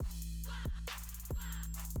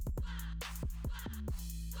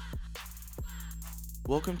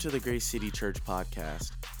Welcome to the Grace City Church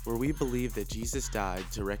podcast, where we believe that Jesus died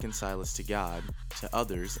to reconcile us to God, to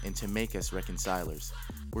others, and to make us reconcilers.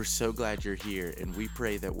 We're so glad you're here, and we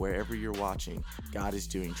pray that wherever you're watching, God is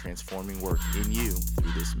doing transforming work in you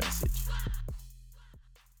through this message.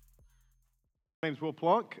 My name's Will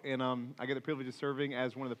Plunk, and I get the privilege of serving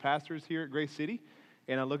as one of the pastors here at Grace City,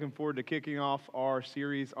 and I'm looking forward to kicking off our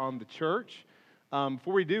series on the church.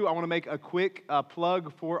 Before we do, I want to make a quick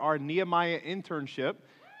plug for our Nehemiah internship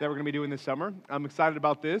that we're going to be doing this summer. I'm excited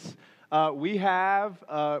about this. We have,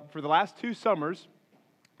 for the last 2 summers,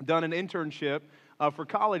 done an internship for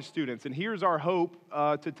college students, and here's our hope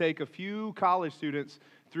to take a few college students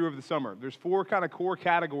through over the summer. There's 4 kind of core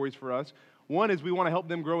categories for us. One is we want to help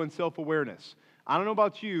them grow in self-awareness. I don't know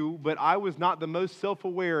about you, but I was not the most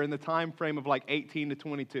self-aware in the time frame of like 18 to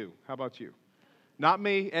 22. How about you? Not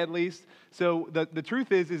me, at least. So the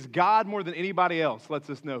truth is God more than anybody else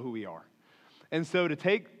lets us know who we are. And so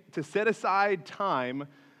to set aside time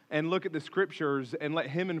and look at the scriptures and let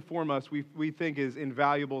Him inform us, we think is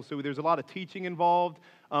invaluable. So there's a lot of teaching involved.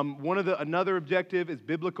 Another objective is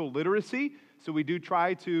biblical literacy. So we do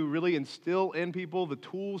try to really instill in people the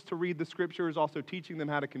tools to read the scriptures, also teaching them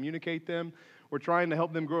how to communicate them. We're trying to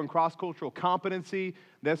help them grow in cross-cultural competency.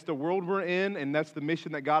 That's the world we're in, and that's the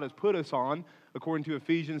mission that God has put us on, according to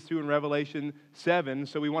Ephesians 2 and Revelation 7.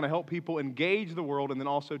 So we want to help people engage the world and then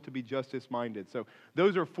also to be justice-minded. So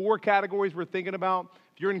those are 4 categories we're thinking about.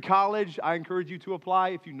 If you're in college, I encourage you to apply.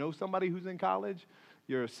 If you know somebody who's in college,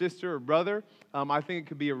 you're a sister or brother, I think it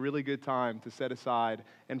could be a really good time to set aside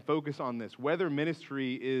and focus on this. Whether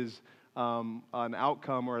ministry is an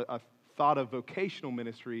outcome or a thought of vocational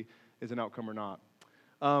ministry is an outcome or not.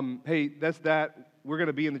 Hey, that's that. We're going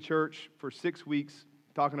to be in the church for 6 weeks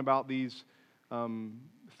talking about these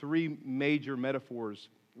 3 major metaphors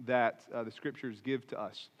that the scriptures give to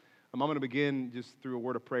us. I'm going to begin just through a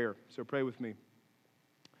word of prayer. So pray with me.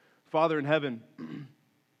 Father in heaven,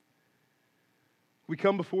 we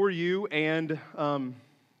come before you and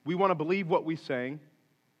we want to believe what we sang.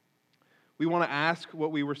 We want to ask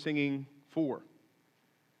what we were singing for,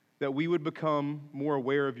 that we would become more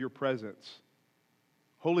aware of your presence.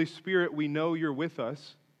 Holy Spirit, we know you're with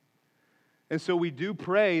us. And so we do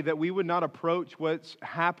pray that we would not approach what's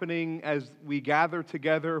happening as we gather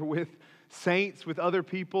together with saints, with other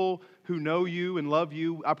people who know you and love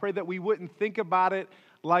you. I pray that we wouldn't think about it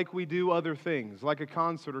like we do other things, like a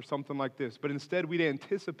concert or something like this, but instead we'd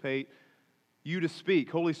anticipate you to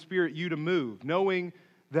speak, Holy Spirit, you to move, knowing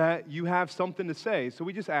that you have something to say. So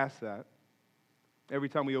we just ask that every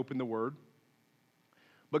time we open the Word.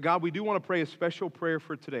 But God, we do want to pray a special prayer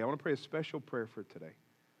for today. I want to pray a special prayer for today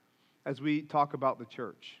as we talk about the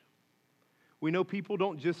church. We know people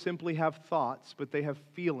don't just simply have thoughts, but they have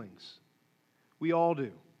feelings. We all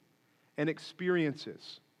do. And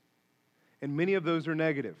experiences. And many of those are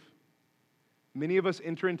negative. Many of us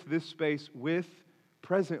enter into this space with,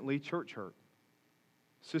 presently, church hurt.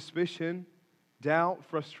 Suspicion, doubt,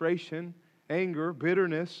 frustration, anger,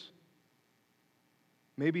 bitterness,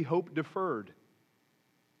 maybe hope deferred.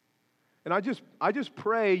 And I just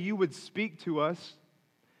pray you would speak to us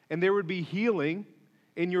and there would be healing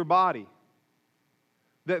in your body.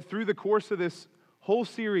 That through the course of this whole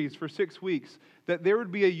series for 6 weeks, that there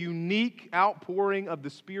would be a unique outpouring of the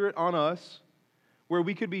Spirit on us where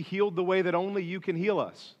we could be healed the way that only you can heal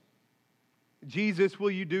us. Jesus,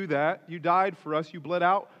 will you do that? You died for us. You bled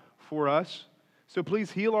out for us. So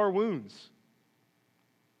please heal our wounds.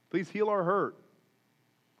 Please heal our hurt.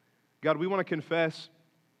 God, we want to confess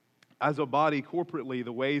as a body corporately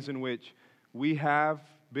the ways in which we have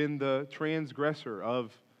been the transgressor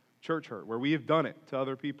of church hurt, where we have done it to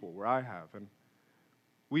other people, where I have. And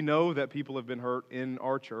we know that people have been hurt in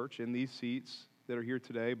our church, in these seats that are here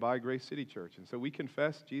today by Grace City Church. And so we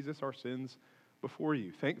confess, Jesus, our sins before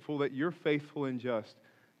you, thankful that you're faithful and just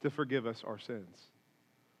to forgive us our sins.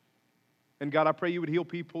 And God, I pray you would heal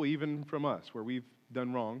people even from us, where we've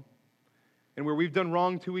done wrong, and where we've done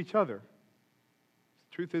wrong to each other.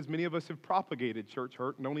 The truth is, many of us have propagated church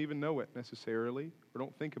hurt and don't even know it necessarily, or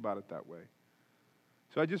don't think about it that way.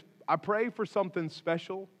 So I pray for something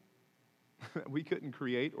special that we couldn't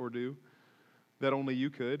create or do, that only you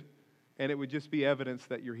could, and it would just be evidence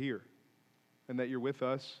that you're here, and that you're with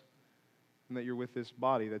us, and that you're with this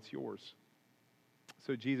body that's yours.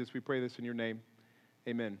 So Jesus, we pray this in your name.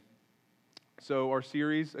 Amen. So our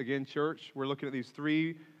series, again, church, we're looking at these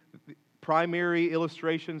 3 primary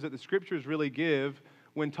illustrations that the scriptures really give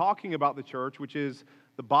when talking about the church, which is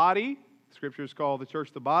the body. Scriptures call the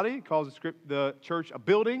church the body, calls the church a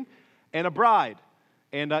building, and a bride.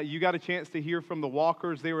 And you got a chance to hear from the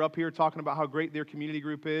Walkers. They were up here talking about how great their community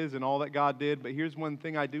group is and all that God did. But here's one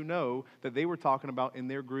thing I do know that they were talking about in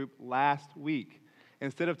their group last week.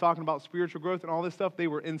 Instead of talking about spiritual growth and all this stuff, they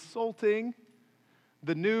were insulting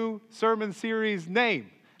the new sermon series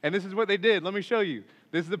name. And this is what they did. Let me show you.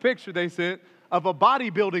 This is the picture they sent of a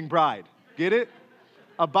bodybuilding bride. Get it?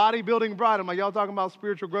 A bodybuilding bride. I'm like, y'all talking about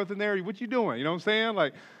spiritual growth in there? What you doing? You know what I'm saying?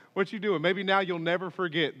 Like, what you doing? Maybe now you'll never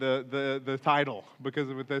forget the title because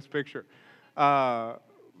of this picture.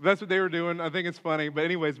 That's what they were doing. I think it's funny. But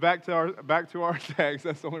anyways, back to our text.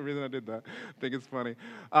 That's the only reason I did that. I think it's funny.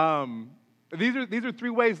 These are three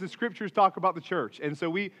ways the scriptures talk about the church. And so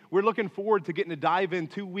we're looking forward to getting to dive in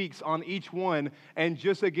 2 weeks on each one and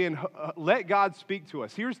just, again, let God speak to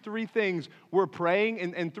us. Here's three things we're praying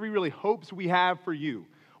and three really hopes we have for you.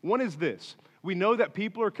 One is this. We know that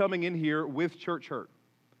people are coming in here with church hurt.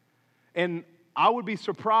 And I would be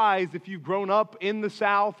surprised if you've grown up in the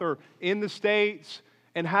South or in the States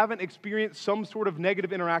and haven't experienced some sort of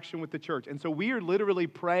negative interaction with the church. And so we are literally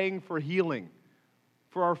praying for healing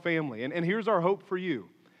for our family. And here's our hope for you,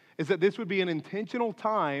 is that this would be an intentional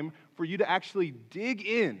time for you to actually dig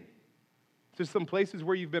in to some places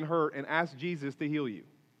where you've been hurt and ask Jesus to heal you.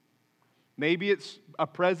 Maybe it's a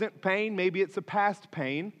present pain, maybe it's a past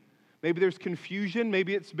pain, maybe there's confusion,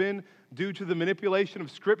 maybe it's been due to the manipulation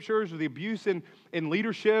of scriptures or the abuse in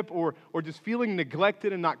leadership or just feeling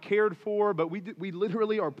neglected and not cared for, but we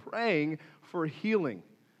literally are praying for healing.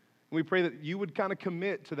 And we pray that you would kind of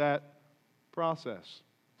commit to that process.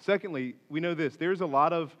 Secondly, we know this. There's a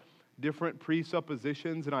lot of different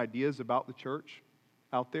presuppositions and ideas about the church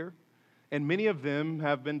out there, and many of them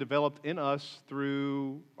have been developed in us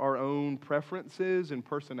through our own preferences and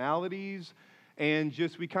personalities, and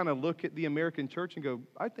just we kind of look at the American church and go,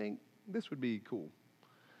 I think this would be cool.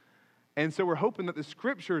 And so we're hoping that the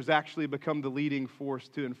scriptures actually become the leading force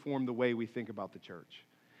to inform the way we think about the church.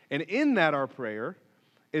 And in that, our prayer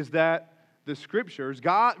is that the scriptures,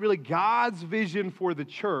 God's vision for the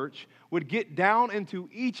church would get down into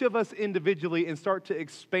each of us individually and start to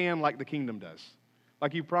expand like the kingdom does.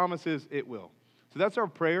 Like He promises it will. So that's our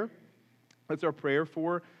prayer. That's our prayer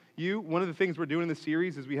for you. One of the things we're doing in the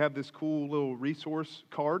series is we have this cool little resource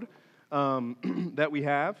card that we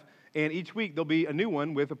have. And each week there'll be a new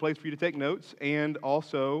one with a place for you to take notes and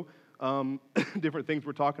also different things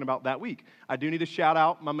we're talking about that week. I do need to shout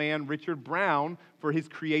out my man Richard Brown for his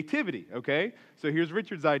creativity, okay? So here's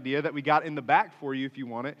Richard's idea that we got in the back for you if you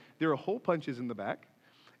want it. There are hole punches in the back,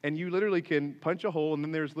 and you literally can punch a hole, and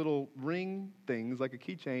then there's little ring things like a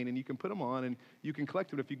keychain, and you can put them on, and you can collect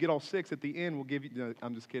them. If you get all 6 at the end, we'll give you, no,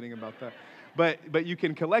 I'm just kidding about that. But you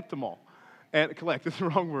can collect them all. And collect is the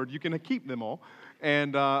wrong word. You can keep them all.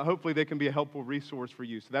 And hopefully they can be a helpful resource for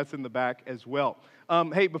you. So that's in the back as well.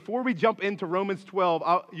 Hey, before we jump into Romans 12,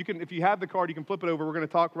 if you have the card, you can flip it over. We're going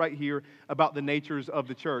to talk right here about the natures of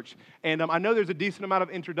the church. And I know there's a decent amount of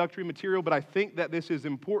introductory material, but I think that this is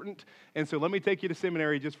important. And so let me take you to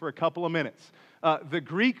seminary just for a couple of minutes. The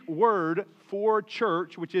Greek word for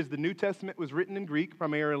church, which is the New Testament was written in Greek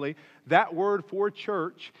primarily, that word for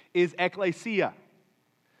church is ekklesia.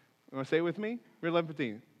 You want to say it with me? We're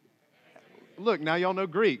 11:15. Look, now y'all know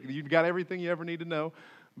Greek. You've got everything you ever need to know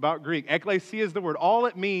about Greek. Ekklesia is the word. All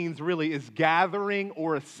it means really is gathering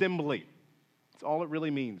or assembly. That's all it really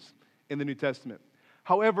means in the New Testament.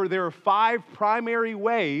 However, there are 5 primary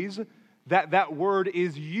ways that word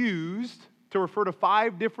is used to refer to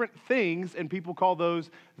 5 different things, and people call those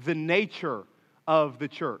the nature of the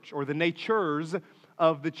church or the natures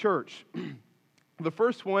of the church. The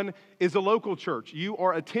first one is a local church. You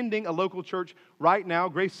are attending a local church right now.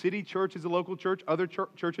 Grace City Church is a local church. Other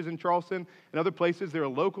churches in Charleston and other places, they're a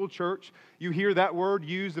local church. You hear that word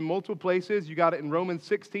used in multiple places. You got it in Romans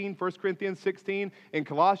 16, 1 Corinthians 16, in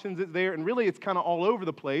Colossians it's there. And really, it's kind of all over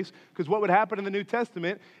the place because what would happen in the New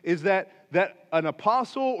Testament is that an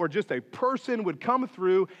apostle or just a person would come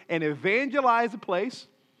through and evangelize a place.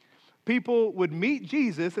 People would meet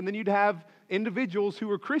Jesus, and then you'd have individuals who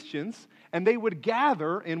were Christians, and they would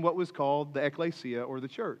gather in what was called the ecclesia or the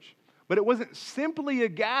church. But it wasn't simply a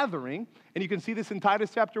gathering, and you can see this in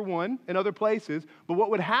Titus chapter 1 and other places, but what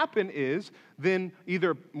would happen is then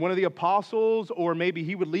either one of the apostles or maybe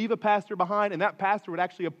he would leave a pastor behind, and that pastor would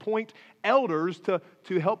actually appoint elders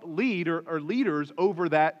to help lead or leaders over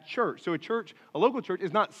that church. So a local church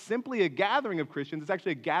is not simply a gathering of Christians, it's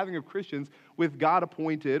actually a gathering of Christians with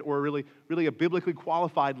God-appointed or really a biblically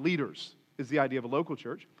qualified leaders is the idea of a local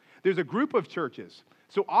church. There's a group of churches.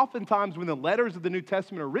 So oftentimes when the letters of the New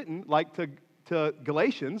Testament are written, like to to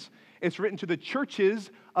Galatians, it's written to the churches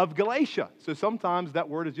of Galatia. So sometimes that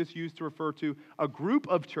word is just used to refer to a group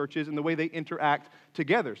of churches and the way they interact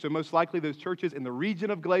together. So most likely those churches in the region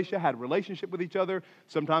of Galatia had a relationship with each other.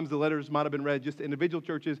 Sometimes the letters might have been read just to individual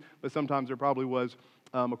churches, but sometimes there probably was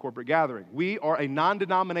a corporate gathering. We are a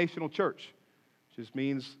non-denominational church, which just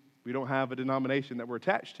means we don't have a denomination that we're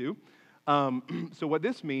attached to. So what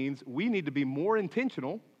this means, we need to be more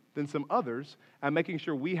intentional than some others at making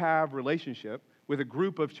sure we have relationship with a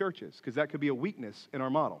group of churches, because that could be a weakness in our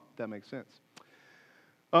model, if that makes sense.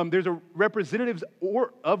 There's a representatives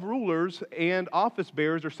of rulers and office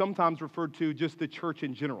bearers are sometimes referred to just the church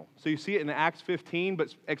in general. So you see it in Acts 15,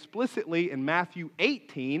 but explicitly in Matthew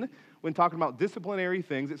 18, when talking about disciplinary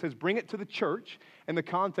things, it says bring it to the church, and the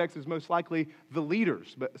context is most likely the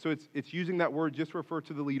leaders. So it's using that word just to refer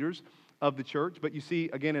to the leaders of the church. But you see,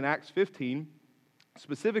 again, in Acts 15,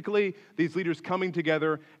 specifically, these leaders coming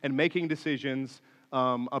together and making decisions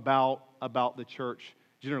about the church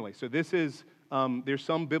generally. So this is, there's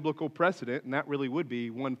some biblical precedent, and that really would be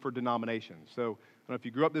one for denominations. So I don't know if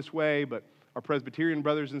you grew up this way, but our Presbyterian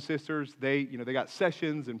brothers and sisters, they got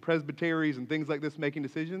sessions and presbyteries and things like this making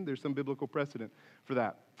decisions. There's some biblical precedent for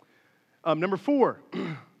that. Number 4,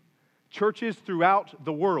 churches throughout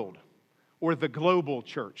the world, or the global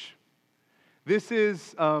church. This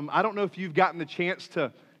is, I don't know if you've gotten the chance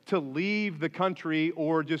to leave the country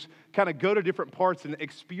or just kind of go to different parts and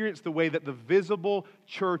experience the way that the visible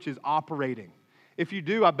church is operating. If you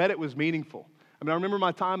do, I bet it was meaningful. I mean, I remember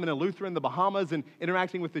my time in a Lutheran, the Bahamas, and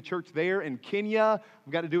interacting with the church there in Kenya.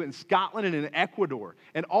 I've got to do it in Scotland and in Ecuador.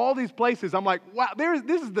 And all these places, I'm like, wow,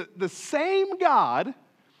 this is the same God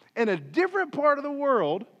in a different part of the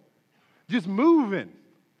world just moving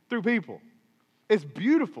through people. It's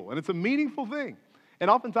beautiful, and it's a meaningful thing. And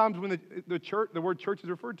oftentimes when the word church is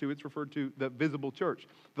referred to, it's referred to the visible church.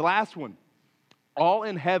 The last one, all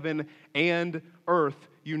in heaven and earth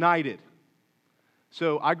united.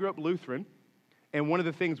 So I grew up Lutheran, and one of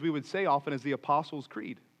the things we would say often is the Apostles'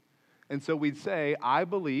 Creed. And so we'd say, I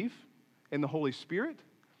believe in the Holy Spirit,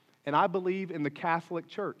 and I believe in the Catholic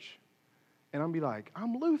Church. And I'd be like,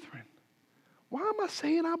 I'm Lutheran. Why am I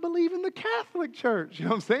saying I believe in the Catholic Church? You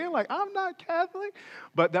know what I'm saying? Like, I'm not Catholic.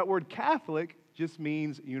 But that word Catholic just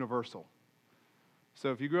means universal.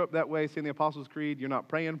 So if you grew up that way, saying the Apostles' Creed, you're not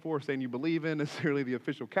praying for, saying you believe in necessarily the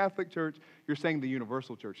official Catholic Church. You're saying the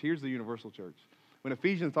universal church. Here's the universal church. When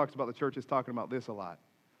Ephesians talks about the church, it's talking about this a lot.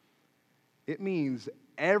 It means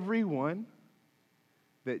everyone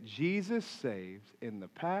that Jesus saves in the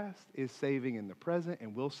past is saving in the present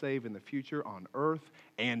and will save in the future on earth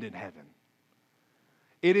and in heaven.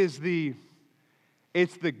 It's the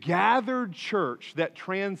gathered church that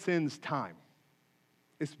transcends time.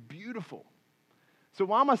 It's beautiful. So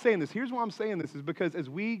why am I saying this? Here's why I'm saying this is because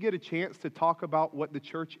as we get a chance to talk about what the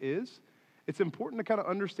church is, it's important to kind of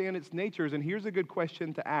understand its natures. And here's a good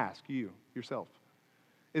question to ask yourself,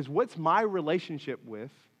 is what's my relationship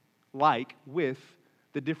with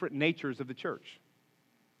the different natures of the church?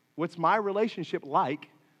 What's my relationship like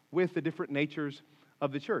with the different natures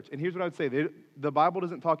of the church? And here's what I would say. The Bible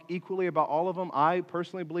doesn't talk equally about all of them. I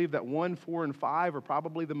personally believe that 1, 4, and 5 are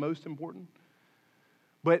probably the most important.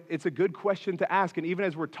 But it's a good question to ask. And even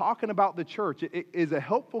as we're talking about the church, it is a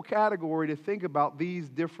helpful category to think about these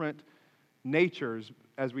different natures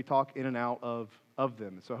as we talk in and out of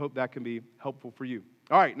them. So I hope that can be helpful for you.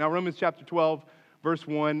 All right, now Romans chapter 12, verse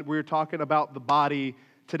 1, we're talking about the body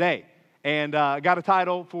today. And I got a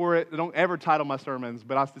title for it. I don't ever title my sermons,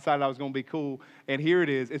 but I decided I was going to be cool. And here it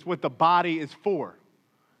is. It's what the body is for.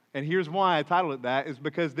 And here's why I titled it that, is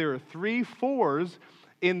because there are 3 fours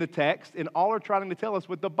in the text, and all are trying to tell us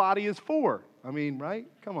what the body is for. I mean, right?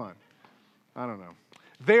 Come on. I don't know.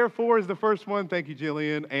 Therefore is the first one. Thank you,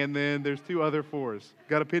 Jillian. And then there's 2 other fours.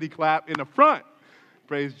 Got a pity clap in the front.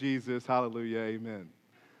 Praise Jesus. Hallelujah. Amen.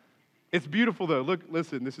 It's beautiful, though. Look,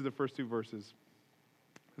 listen. This is the first 2 verses.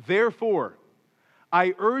 Therefore,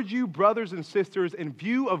 I urge you, brothers and sisters, in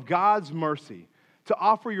view of God's mercy, to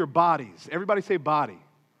offer your bodies, everybody say body,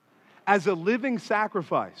 as a living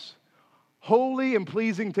sacrifice, holy and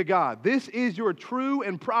pleasing to God. This is your true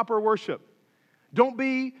and proper worship. Don't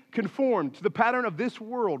be conformed to the pattern of this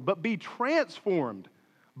world, but be transformed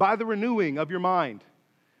by the renewing of your mind.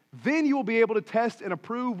 Then you will be able to test and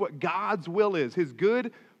approve what God's will is, His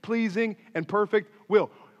good, pleasing, and perfect will.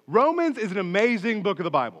 Romans is an amazing book of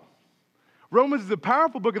the Bible. Romans is a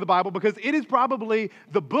powerful book of the Bible because it is probably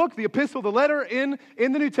the book, the epistle, the letter in the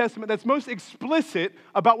New Testament that's most explicit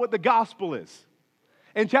about what the gospel is.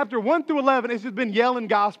 In chapter 1 through 11, it's just been yelling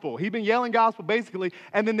gospel. He's been yelling gospel basically,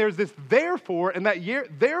 and then there's this therefore, and that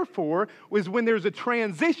therefore was when there's a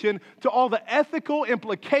transition to all the ethical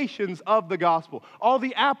implications of the gospel, all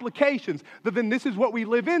the applications, that then this is what we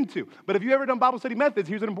live into. But have you ever done Bible study methods?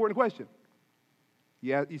 Here's an important question.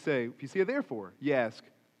 Yeah, you say, if you see a therefore, you ask,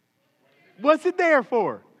 what's it there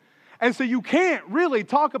for? And so you can't really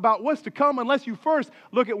talk about what's to come unless you first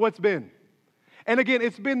look at what's been. And again,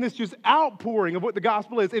 it's been this just outpouring of what the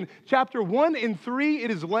gospel is. In chapter 1 and 3, it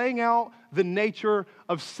is laying out the nature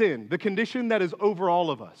of sin, the condition that is over all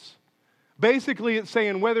of us. Basically, it's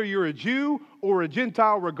saying whether you're a Jew or a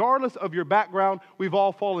Gentile, regardless of your background, we've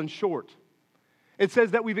all fallen short. It says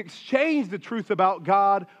that we've exchanged the truth about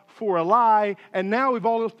God for a lie, and now we've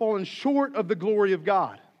all fallen short of the glory of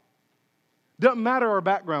God. Doesn't matter our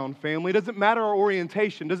background, family. Doesn't matter our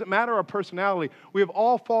orientation. Doesn't matter our personality. We have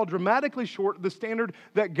all fallen dramatically short of the standard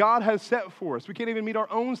that God has set for us. We can't even meet our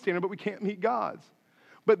own standard, but we can't meet God's.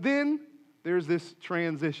 But then there's this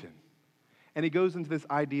transition. And he goes into this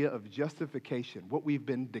idea of justification, what we've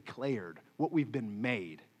been declared, what we've been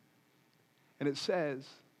made. And it says,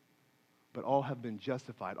 but all have been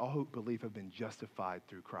justified. All who believe have been justified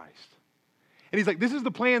through Christ. And he's like, this is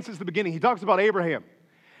the plan since the beginning. He talks about Abraham.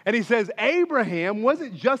 And he says, Abraham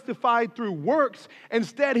wasn't justified through works.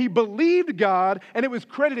 Instead, he believed God, and it was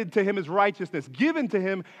credited to him as righteousness, given to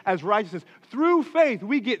him as righteousness. Through faith,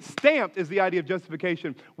 we get stamped, is the idea of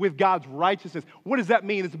justification, with God's righteousness. What does that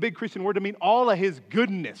mean? It's a big Christian word to mean all of his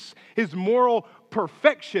goodness, his moral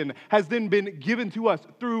perfection has then been given to us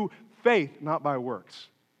through faith, not by works.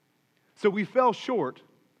 So we fell short,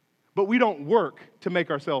 but we don't work to make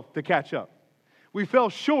ourselves to catch up. We fell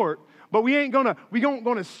short, but we ain't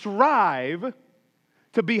gonna strive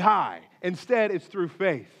to be high. Instead, it's through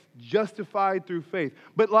faith, justified through faith.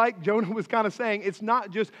 But like Jonah was kind of saying, it's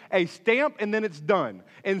not just a stamp and then it's done.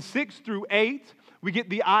 In 6 through 8, we get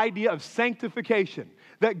the idea of sanctification,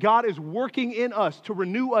 that God is working in us to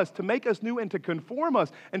renew us, to make us new, and to conform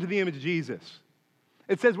us into the image of Jesus.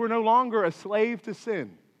 It says we're no longer a slave to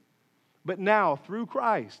sin. But now, through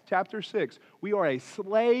Christ, chapter 6, we are a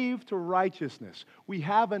slave to righteousness. We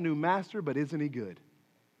have a new master, but isn't he good?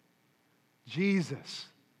 Jesus,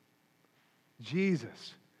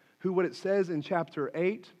 who, what it says in chapter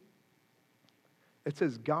 8, it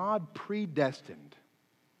says God predestined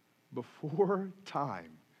before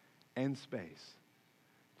time and space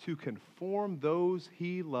to conform those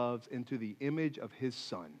he loves into the image of his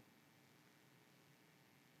Son.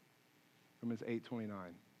 Romans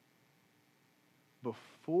 8:29.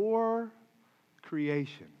 Before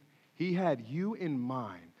creation, he had you in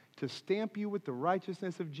mind to stamp you with the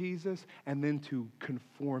righteousness of Jesus and then to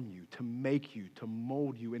conform you, to make you, to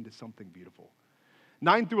mold you into something beautiful.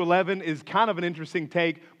 9 through 11 is kind of an interesting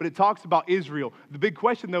take, but it talks about Israel. The big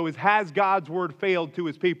question, though, is has God's word failed to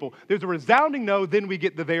his people? There's a resounding no, then we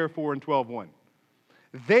get the therefore in 12:1.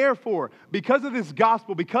 Therefore, because of this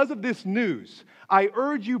gospel, because of this news, I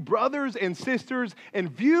urge you, brothers and sisters, in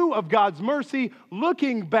view of God's mercy,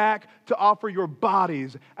 looking back to offer your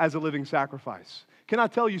bodies as a living sacrifice. Can I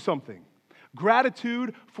tell you something?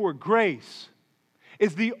 Gratitude for grace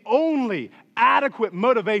is the only adequate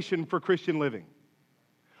motivation for Christian living.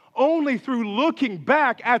 Only through looking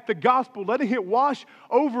back at the gospel, letting it wash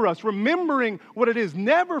over us, remembering what it is,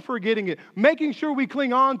 never forgetting it, making sure we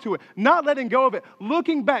cling on to it, not letting go of it,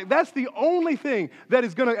 looking back. That's the only thing that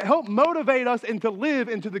is going to help motivate us and to live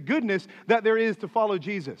into the goodness that there is to follow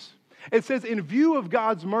Jesus. It says, in view of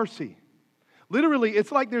God's mercy. Literally,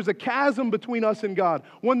 it's like there's a chasm between us and God,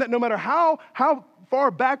 one that no matter how far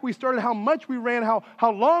back we started, how much we ran,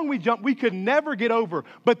 how long we jumped, we could never get over.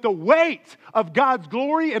 But the weight of God's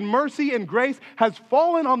glory and mercy and grace has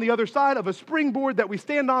fallen on the other side of a springboard that we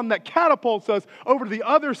stand on that catapults us over to the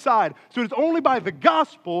other side. So it's only by the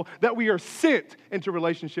gospel that we are sent into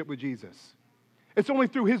relationship with Jesus. It's only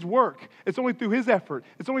through his work. It's only through his effort.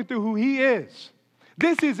 It's only through who he is.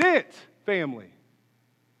 This is it, family.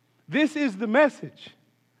 This is the message.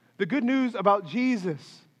 The good news about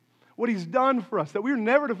Jesus. What he's done for us, that we're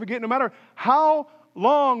never to forget, no matter how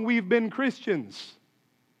long we've been Christians,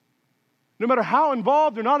 no matter how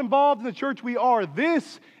involved or not involved in the church we are,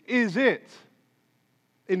 this is it.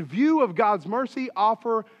 In view of God's mercy,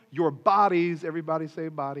 offer your bodies, everybody say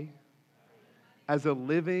body, as a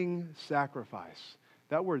living sacrifice.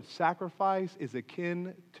 That word sacrifice is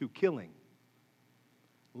akin to killing.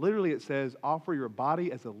 Literally it says, offer your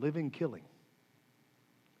body as a living killing.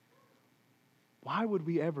 Why would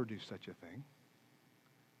we ever do such a thing?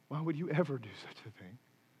 Why would you ever do such a thing?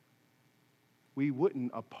 We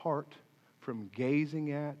wouldn't apart from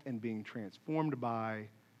gazing at and being transformed by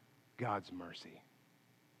God's mercy.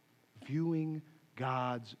 viewing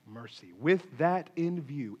God's mercy. With that in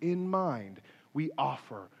view, in mind, we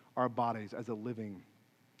offer our bodies as a living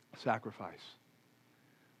sacrifice.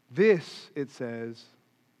 This, it says,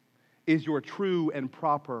 is your true and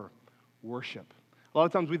proper worship. A lot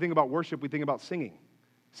of times we think about worship, we think about singing.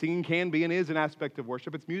 Singing can be and is an aspect of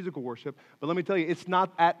worship. It's musical worship. But let me tell you, it's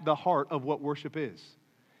not at the heart of what worship is.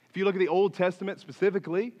 If you look at the Old Testament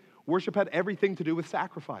specifically, worship had everything to do with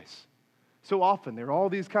sacrifice. So often, there are all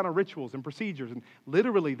these kind of rituals and procedures, and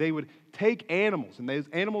literally they would take animals, and those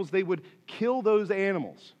animals, they would kill those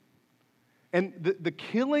animals. And the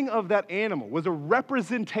killing of that animal was a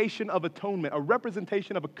representation of atonement, a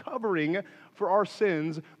representation of a covering for our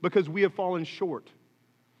sins because we have fallen short.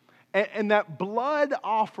 And that blood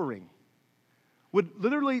offering would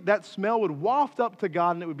literally, that smell would waft up to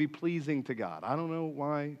God and it would be pleasing to God. I don't know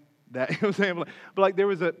why that, you know what I'm saying? But like there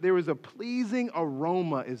was a pleasing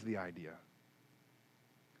aroma is the idea.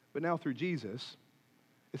 But now through Jesus,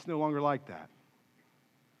 it's no longer like that.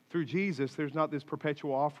 Through Jesus, there's not this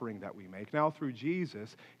perpetual offering that we make. Now through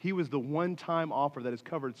Jesus, he was the one-time offer that has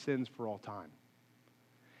covered sins for all time.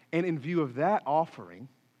 And in view of that offering,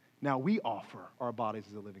 now we offer our bodies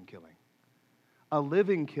as a living killing. A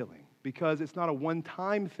living killing, because it's not a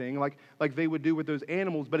one-time thing like they would do with those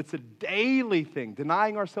animals, but it's a daily thing,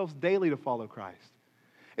 denying ourselves daily to follow Christ.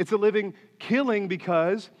 It's a living killing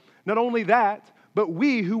because not only that, but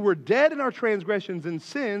we who were dead in our transgressions and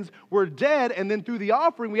sins were dead, and then through the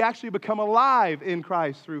offering, we actually become alive in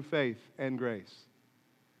Christ through faith and grace.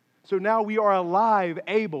 So now we are alive,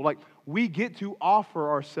 able, like we get to offer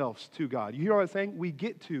ourselves to God. You hear what I'm saying? We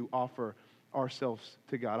get to offer ourselves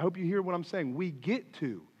to God. I hope you hear what I'm saying. We get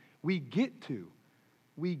to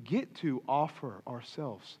offer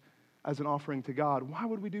ourselves as an offering to God. Why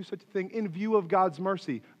would we do such a thing? In view of God's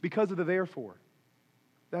mercy, because of the therefore.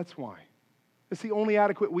 That's why. It's the only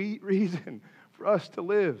adequate reason for us to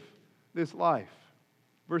live this life.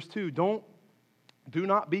 Verse 2, do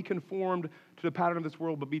not be conformed to the pattern of this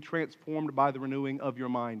world, but be transformed by the renewing of your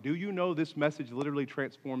mind. Do you know this message literally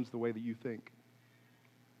transforms the way that you think?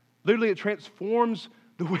 Literally, it transforms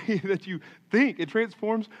the way that you think. It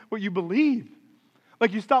transforms what you believe.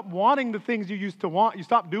 Like you stop wanting the things you used to want. You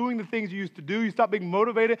stop doing the things you used to do. You stop being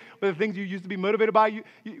motivated by the things you used to be motivated by. You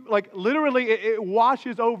like literally, it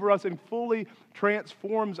washes over us and fully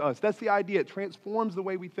transforms us. That's the idea. It transforms the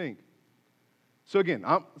way we think. So again,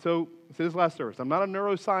 so this last service, I'm not a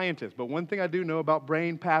neuroscientist, but one thing I do know about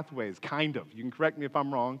brain pathways, kind of. You can correct me if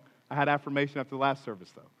I'm wrong. I had affirmation after the last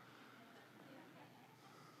service, though.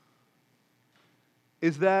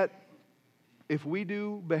 Is that if we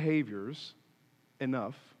do behaviors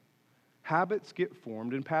enough, habits get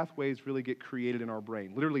formed and pathways really get created in our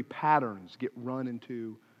brain. Literally patterns get run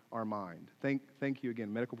into our mind. Thank you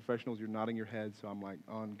again. Medical professionals, you're nodding your head, so I'm like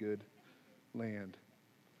on good land.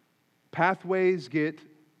 Pathways get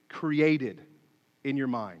created in your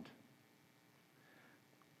mind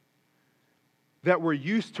that we're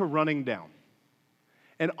used to running down.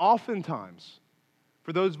 And oftentimes,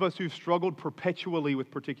 for those of us who've struggled perpetually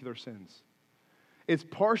with particular sins, it's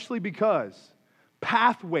partially because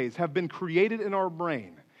pathways have been created in our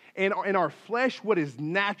brain. And in our flesh, what is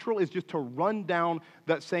natural is just to run down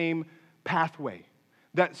that same pathway,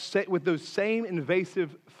 with those same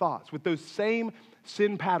invasive thoughts, with those same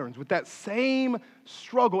sin patterns, with that same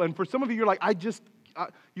struggle. And for some of you, you're like,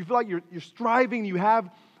 you feel like you're striving, you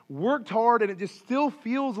have worked hard, and it just still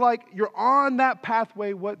feels like you're on that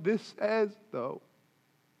pathway. What this says, though,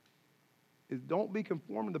 is don't be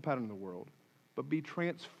conformed to the pattern of the world, but be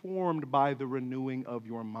transformed by the renewing of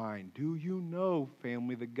your mind. Do you know,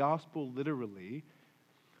 family, the gospel literally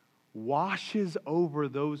washes over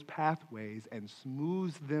those pathways and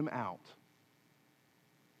smooths them out.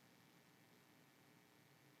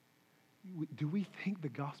 Do we think the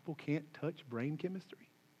gospel can't touch brain chemistry?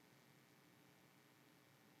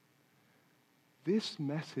 This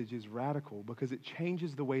message is radical because it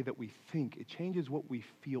changes the way that we think. It changes what we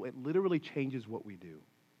feel. It literally changes what we do.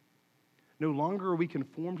 No longer are we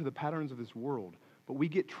conformed to the patterns of this world, but we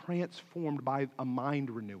get transformed by a mind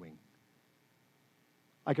renewing.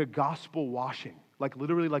 Like a gospel washing. Like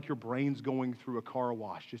literally like your brain's going through a car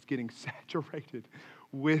wash, just getting saturated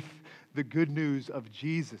with the good news of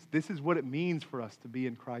Jesus. This is what it means for us to be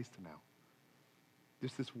in Christ now.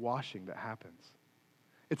 Just this washing that happens.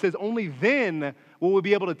 It says only then will we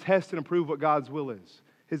be able to test and approve what God's will is.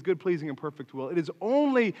 His good, pleasing, and perfect will. It is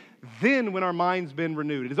only then when our mind's been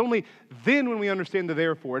renewed. It is only then when we understand the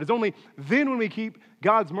therefore. It is only then when we keep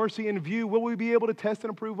God's mercy in view will we be able to test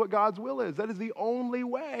and approve what God's will is. That is the only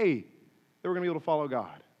way that we're going to be able to follow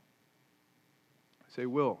God. I say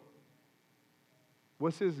will.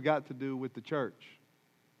 What's this got to do with the church?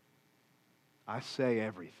 I say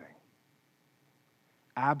everything.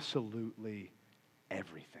 Absolutely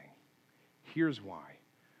everything. Here's why.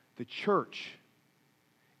 The church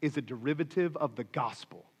is a derivative of the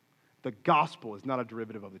gospel. The gospel is not a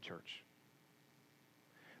derivative of the church.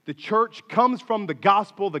 The church comes from the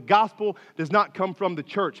gospel. The gospel does not come from the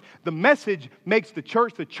church. The message makes the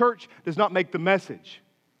church. The church does not make the message.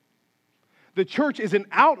 The church is an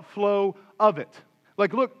outflow of it.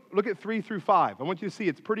 Like, look at 3 through 5. I want you to see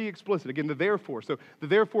it's pretty explicit. Again, the therefore. So the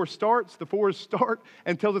therefore starts, the fours start,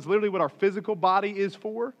 and tells us literally what our physical body is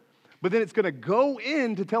for. But then it's going to go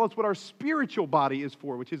in to tell us what our spiritual body is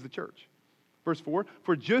for, which is the church. Verse 4,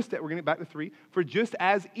 we're going to get back to 3. For just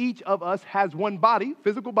as each of us has one body,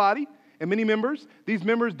 physical body, and many members, these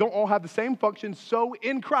members don't all have the same function, so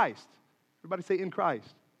in Christ. Everybody say in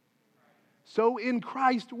Christ. So in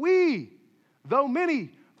Christ we, though many,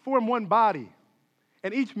 form one body.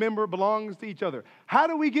 And each member belongs to each other. How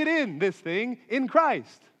do we get in this thing? In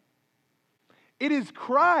Christ. It is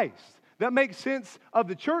Christ that makes sense of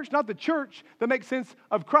the church, not the church that makes sense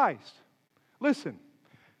of Christ. Listen,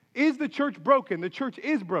 is the church broken? The church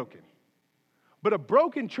is broken. But a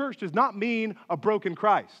broken church does not mean a broken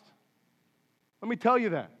Christ. Let me tell you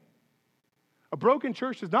that. A broken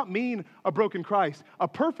church does not mean a broken Christ. A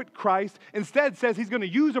perfect Christ instead says he's going to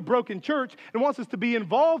use a broken church and wants us to be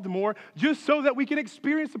involved more just so that we can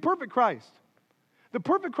experience the perfect Christ. The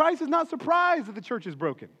perfect Christ is not surprised that the church is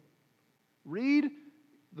broken. Read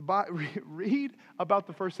about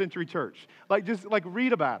the first century church. Just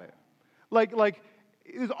read about it.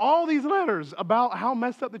 There's all these letters about how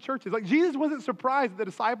messed up the church is. Jesus wasn't surprised that the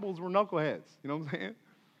disciples were knuckleheads. You know what I'm saying?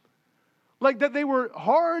 That they were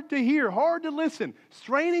hard to hear, hard to listen,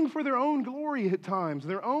 straining for their own glory at times,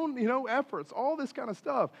 their own, efforts, all this kind of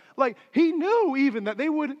stuff. He knew even that they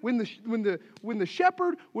would, when the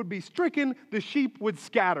shepherd would be stricken, the sheep would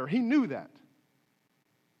scatter. He knew that.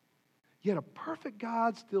 Yet a perfect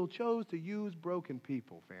God still chose to use broken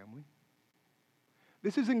people, family.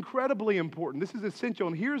 This is incredibly important. This is essential,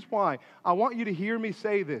 and here's why. I want you to hear me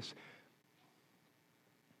say this.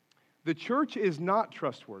 The church is not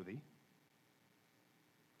trustworthy,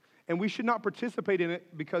 and we should not participate in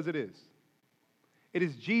it because it is. It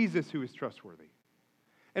is Jesus who is trustworthy.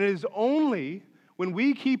 And it is only when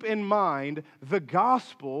we keep in mind the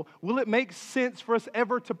gospel will it make sense for us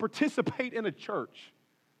ever to participate in a church.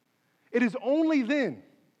 It is only then.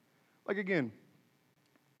 Again,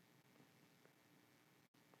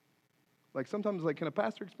 sometimes, can a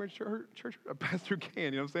pastor experience church? A pastor can,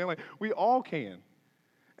 you know what I'm saying? We all can.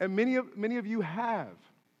 And many of you have.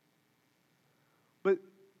 But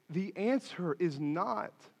the answer is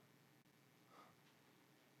not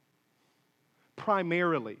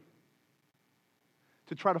primarily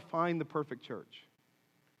to try to find the perfect church.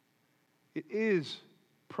 It is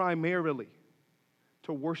primarily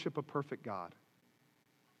to worship a perfect God.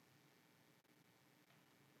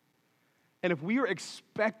 And if we are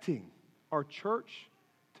expecting our church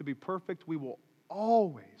to be perfect, we will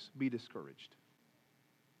always be discouraged.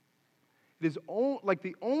 It is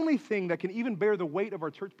the only thing that can even bear the weight of our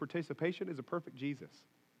church participation is a perfect Jesus.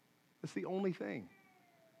 That's the only thing.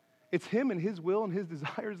 It's him and his will and his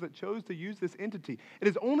desires that chose to use this entity. It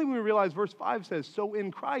is only when we realize verse 5 says, so in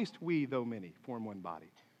Christ we, though many, form one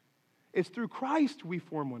body. It's through Christ we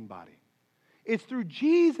form one body. It's through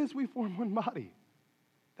Jesus we form one body.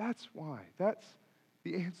 That's why. That's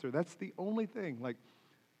the answer. That's the only thing.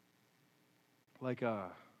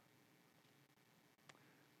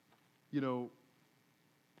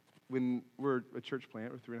 When we're a church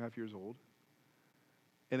plant, we're 3.5 years old,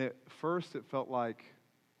 and at first it felt like,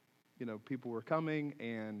 people were coming,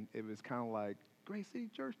 and it was kind of like, Grace City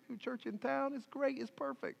Church, new church in town, it's great, it's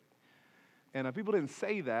perfect. And people didn't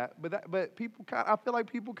say that, but people I feel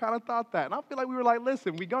like people kind of thought that. And I feel like we were like,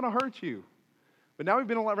 listen, we're going to hurt you. But now we've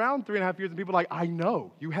been around 3.5 years, and people are like, I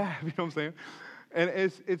know, you have, you know what I'm saying? And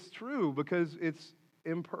it's true because it's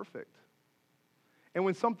imperfect. And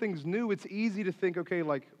when something's new, it's easy to think, okay,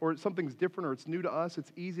 or something's different or it's new to us,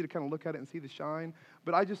 it's easy to kind of look at it and see the shine.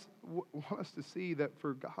 But I just want us to see that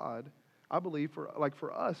for God, I believe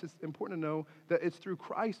for us, it's important to know that it's through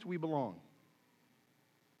Christ we belong.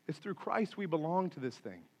 It's through Christ we belong to this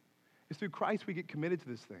thing. It's through Christ we get committed to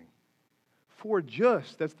this thing.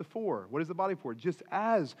 That's the for. What is the body for? Just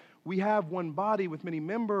as we have one body with many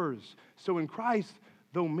members, so in Christ,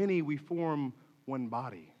 though many, we form one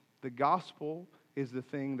body. The gospel is the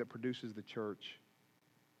thing that produces the church.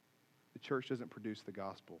 The church doesn't produce the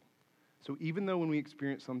gospel. So even though when we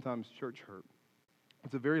experience sometimes church hurt,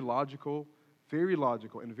 it's a very logical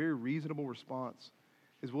and very reasonable response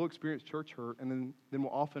is we'll experience church hurt, and then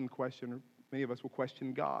we'll often question, or many of us will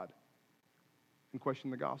question God and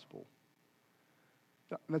question the gospel.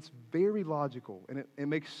 That's very logical, and it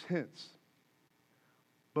makes sense.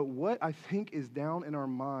 But what I think is down in our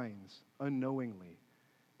minds unknowingly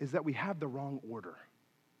is that we have the wrong order.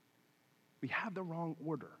 We have the wrong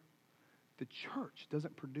order. The church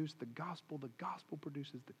doesn't produce the gospel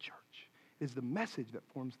produces the church. It is the message that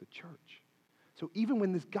forms the church. So even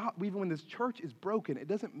when this church is broken, it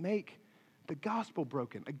doesn't make the gospel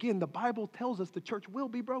broken. Again, the Bible tells us the church will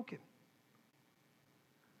be broken.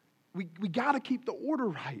 We got to keep the order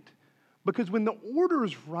right, because when the order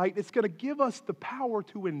is right, it's going to give us the power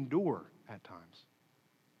to endure at times.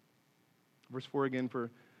 Verse 4 again, for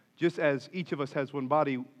just as each of us has one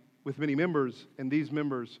body with many members, and these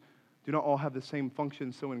members do not all have the same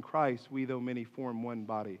function, so in Christ we, though many, form one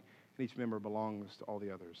body, and each member belongs to all the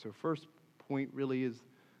others. So first point really is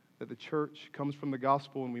that the church comes from the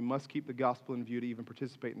gospel, and we must keep the gospel in view to even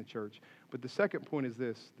participate in the church. But the second point is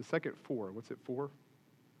this, the second four, what's it for?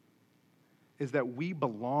 Is that we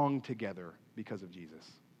belong together because of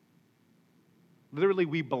Jesus. Literally,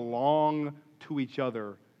 we belong to each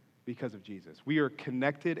other because of Jesus. We are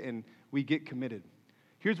connected and we get committed.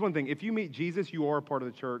 Here's one thing. If you meet Jesus, you are a part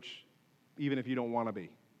of the church, even if you don't want to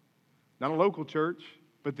be. Not a local church,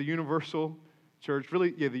 but the universal church.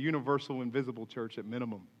 Really, the universal invisible church at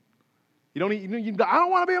minimum. I don't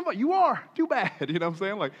want to be involved. You are. Too bad. You know what I'm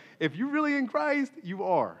saying? Like, if you're really in Christ, you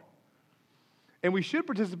are. And we should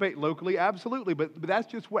participate locally, absolutely, but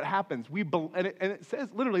that's just what happens. And it says,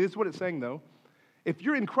 literally, this is what it's saying, though. If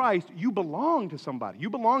you're in Christ, you belong to somebody. You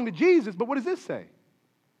belong to Jesus, but what does this say?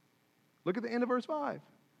 Look at the end of verse 5.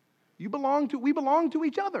 We belong to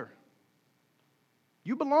each other.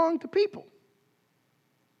 You belong to people.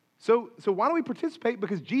 So why do we participate?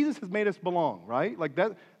 Because Jesus has made us belong, right? Like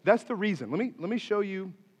that's the reason. Let me show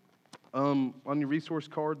you on your resource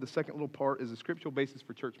card, the second little part is a scriptural basis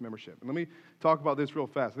for church membership. And let me talk about this real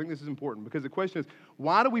fast. I think this is important because the question is,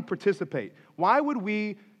 why do we participate? Why would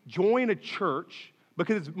we join a church?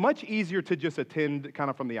 Because it's much easier to just attend kind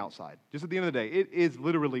of from the outside. Just at the end of the day, it is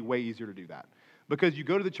literally way easier to do that. Because you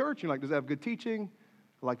go to the church, and you're like, does it have good teaching?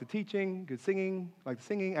 I like the teaching, good singing, I like the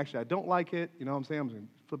singing. Actually, I don't like it. You know what I'm saying? I'm going to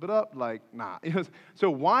flip it up. Like, nah. So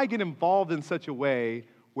why get involved in such a way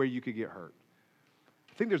where you could get hurt?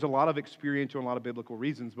 I think there's a lot of experiential and a lot of biblical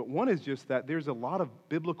reasons, but one is just that there's a lot of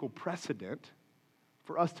biblical precedent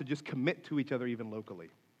for us to just commit to each other even locally.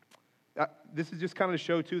 This is just kind of to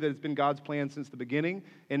show, too, that it's been God's plan since the beginning.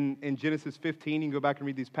 In Genesis 15, you can go back and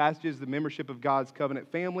read these passages, the membership of God's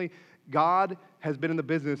covenant family. God has been in the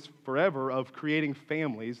business forever of creating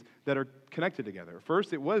families that are connected together.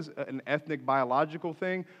 First, it was an ethnic, biological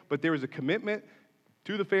thing, but there was a commitment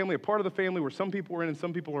to the family, a part of the family where some people were in and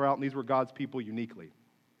some people were out, and these were God's people uniquely.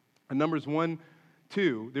 In Numbers 1,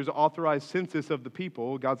 2, there's an authorized census of the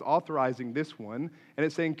people. God's authorizing this one, and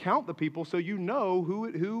it's saying count the people so you know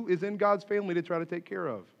who is in God's family to try to take care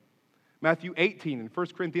of. Matthew 18 and 1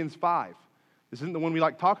 Corinthians 5. This isn't the one we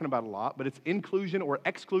like talking about a lot, but it's inclusion or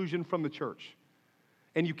exclusion from the church.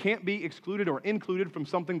 And you can't be excluded or included from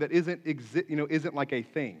something that isn't like a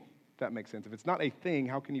thing, if that makes sense. If it's not a thing,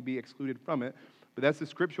 how can you be excluded from it? But that's the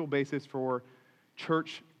scriptural basis for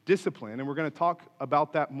church discipline, and we're going to talk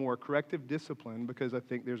about that more, corrective discipline, because I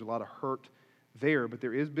think there's a lot of hurt there, but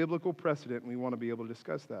there is biblical precedent, and we want to be able to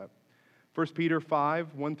discuss that. 1 Peter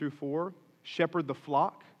 5, 1 through 4, shepherd the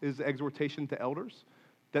flock is the exhortation to elders,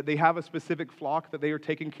 that they have a specific flock that they are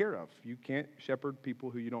taking care of. You can't shepherd people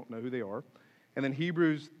who you don't know who they are. And then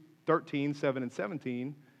Hebrews 13, 7 and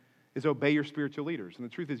 17 is obey your spiritual leaders. And the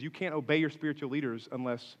truth is you can't obey your spiritual leaders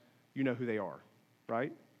unless you know who they are,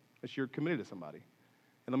 right? Unless you're committed to somebody.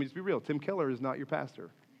 And let me just be real, Tim Keller is not your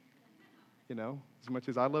pastor. You know, as much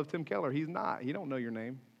as I love Tim Keller, he's not. He don't know your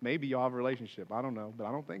name. Maybe y'all have a relationship. I don't know, but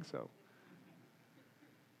I don't think so.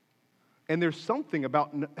 And there's something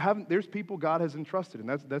about there's people God has entrusted, and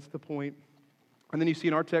that's the point. And then you see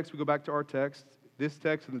in our text, we go back to our text, this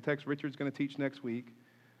text and the text Richard's going to teach next week,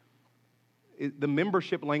 the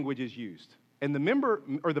membership language is used. And the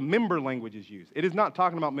member language is used. It is not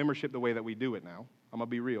talking about membership the way that we do it now. I'm going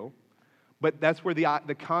to be real. But that's where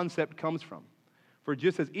the concept comes from. For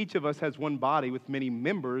just as each of us has one body with many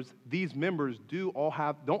members, these members don't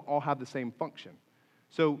all have the same function.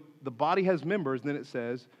 So the body has members, and then it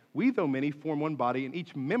says, we, though many, form one body, and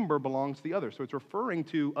each member belongs to the other. So it's referring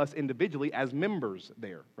to us individually as members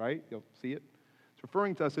there, right? You'll see it? It's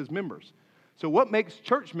referring to us as members. So what makes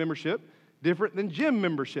church membership different than gym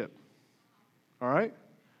membership? All right?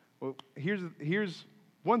 Well, here's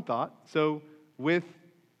one thought. So with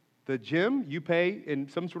the gym, you pay in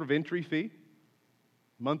some sort of entry fee.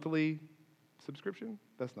 monthly subscription?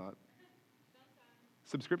 That's not.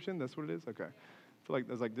 Subscription, that's what it is? Okay. I feel like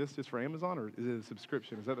that's like this just for Amazon, or is it a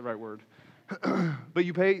subscription? Is that the right word? But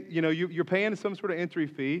you pay, you're paying some sort of entry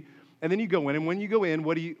fee, and then you go in, and when you go in,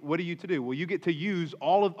 what are you to do? Well, you get to use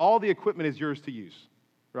all the equipment is yours to use,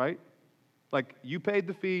 right? Like you paid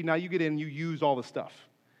the fee, now you get in, you use all the stuff.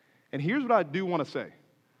 And here's what I do want to say.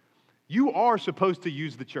 You are supposed to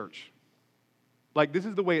use the church. Like this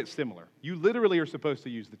is the way it's similar. You literally are supposed to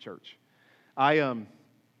use the church. I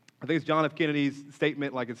think it's John F. Kennedy's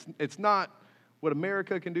statement, like it's not what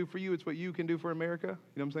America can do for you, it's what you can do for America. You know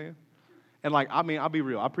what I'm saying? And like, I mean, I'll be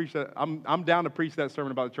real. I preach that. I'm down to preach that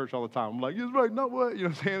sermon about the church all the time. I'm like, it's right, not what, you know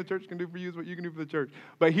what I'm saying? The church can do for you is what you can do for the church.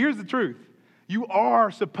 But here's the truth. You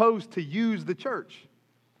are supposed to use the church.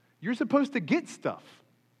 You're supposed to get stuff.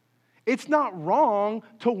 It's not wrong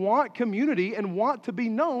to want community and want to be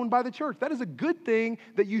known by the church. That is a good thing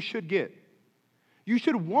that you should get. You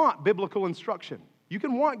should want biblical instruction. You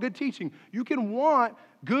can want good teaching. You can want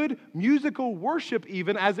good musical worship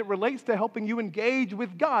even as it relates to helping you engage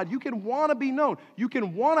with God. You can want to be known. You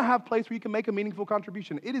can want to have a place where you can make a meaningful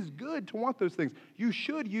contribution. It is good to want those things. You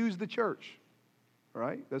should use the church,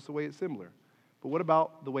 right? That's the way it's similar. But what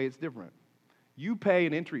about the way it's different? You pay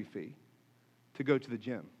an entry fee to go to the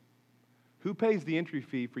gym. Who pays the entry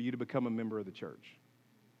fee for you to become a member of the church?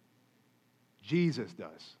 Jesus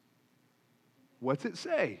does. What's it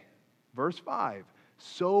say? Verse 5.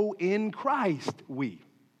 So in Christ we.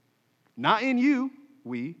 Not in you,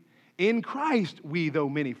 we. In Christ we, though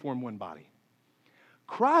many, form one body.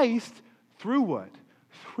 Christ, through what?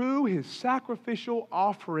 Through his sacrificial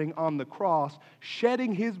offering on the cross,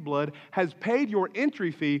 shedding his blood, has paid your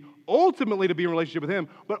entry fee, ultimately to be in relationship with him,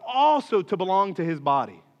 but also to belong to his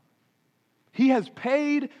body. He has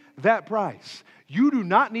paid that price. You do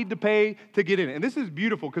not need to pay to get in. And this is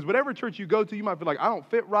beautiful because whatever church you go to, you might feel like, I don't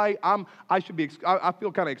fit right. I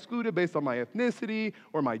feel kind of excluded based on my ethnicity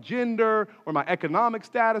or my gender or my economic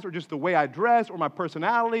status or just the way I dress or my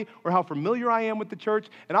personality or how familiar I am with the church.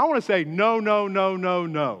 And I want to say, no, no, no, no,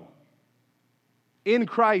 no. In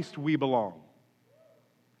Christ we belong.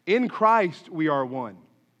 In Christ we are one.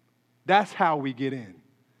 That's how we get in.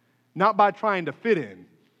 Not by trying to fit in.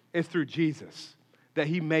 It's through Jesus that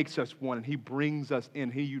he makes us one and he brings us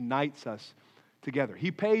in. He unites us together.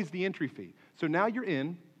 He pays the entry fee. So now you're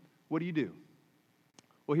in. What do you do?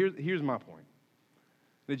 Well, here's my point.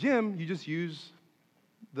 In the gym, you just use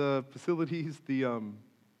the facilities, the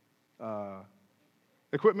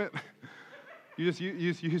equipment. You just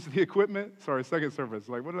use the equipment. Sorry, second service.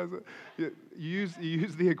 Like, what did I say? You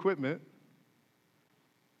use the equipment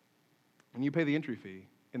and you pay the entry fee.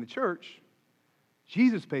 In the church,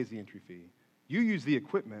 Jesus pays the entry fee. You use the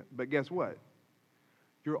equipment, but guess what?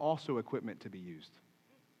 You're also equipment to be used.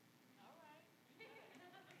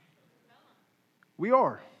 We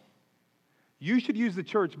are. You should use the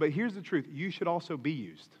church, but here's the truth. You should also be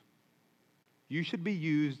used. You should be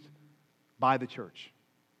used by the church.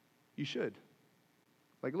 You should.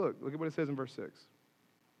 Like, look at what it says in verse 6.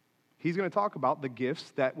 He's going to talk about the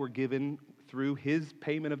gifts that were given through his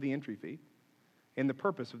payment of the entry fee and the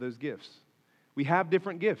purpose of those gifts. We have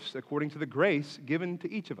different gifts according to the grace given to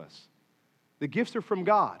each of us. The gifts are from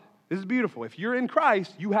God. This is beautiful. If you're in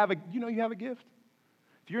Christ, you have a gift.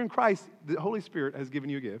 If you're in Christ, the Holy Spirit has given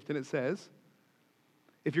you a gift. And it says,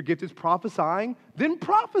 if your gift is prophesying, then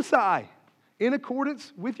prophesy in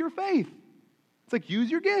accordance with your faith. It's like, use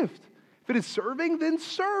your gift. If it is serving, then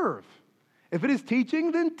serve. If it is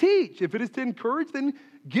teaching, then teach. If it is to encourage, then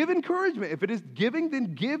give encouragement. If it is giving,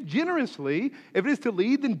 then give generously. If it is to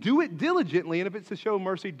lead, then do it diligently. And if it's to show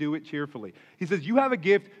mercy, do it cheerfully. He says, you have a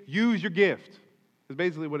gift, use your gift. That's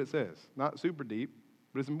basically what it says. Not super deep,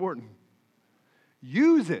 but it's important.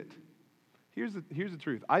 Use it. Here's the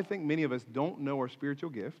truth. I think many of us don't know our spiritual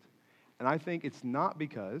gift, and I think it's not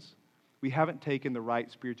because we haven't taken the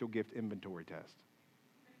right spiritual gift inventory test.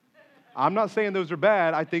 I'm not saying those are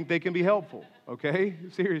bad. I think they can be helpful, okay?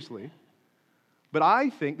 Seriously. But I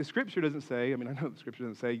think the Scripture doesn't say, I know the Scripture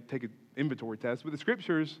doesn't say take an inventory test, but the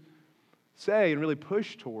Scriptures say and really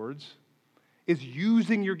push towards is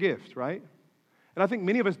using your gift, right? And I think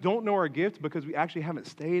many of us don't know our gift because we actually haven't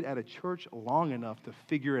stayed at a church long enough to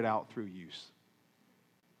figure it out through use.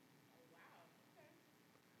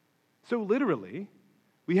 So literally,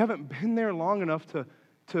 we haven't been there long enough to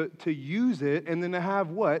use it and then to have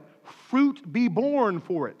what? Fruit be born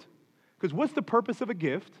for it. Because what's the purpose of a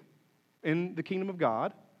gift in the kingdom of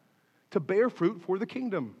God? To bear fruit for the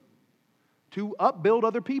kingdom. To upbuild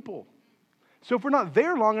other people. So if we're not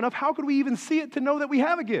there long enough, how could we even see it to know that we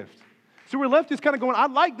have a gift? So we're left just kind of going, I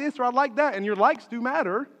like this or I like that. And your likes do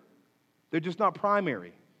matter. They're just not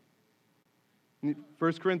primary. 1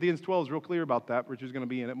 Corinthians 12 is real clear about that. Richard's going to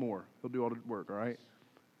be in it more. He'll do all the work, all right?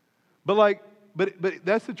 But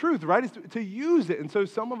that's the truth, right? Is to use it. And so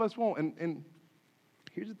some of us won't. And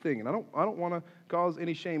here's the thing, and I don't want to cause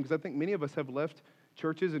any shame, because I think many of us have left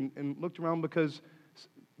churches and looked around because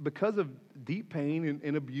of deep pain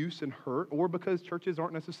and abuse and hurt, or because churches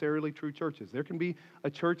aren't necessarily true churches. There can be a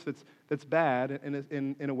church that's bad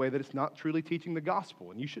in a way that it's not truly teaching the gospel,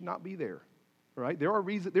 and you should not be there, right? There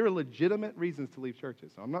are legitimate reasons to leave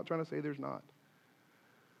churches. So I'm not trying to say there's not.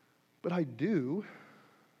 But I do.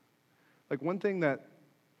 Like, one thing that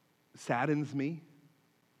saddens me,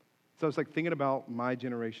 so I was like thinking about my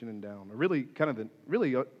generation and down, or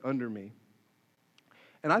really under me.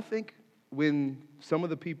 And I think when some of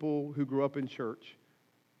the people who grew up in church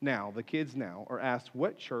now, the kids now, are asked,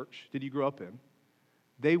 what church did you grow up in?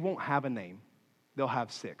 They won't have a name. They'll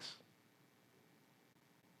have 6.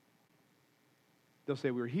 They'll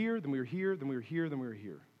say, we were here, then we were here, then we were here, then we were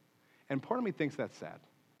here. And part of me thinks that's sad.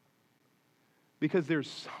 Because there's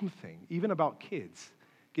something, even about kids,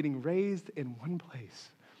 getting raised in one place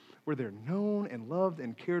where they're known and loved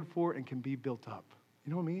and cared for and can be built up.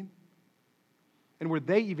 You know what I mean? And where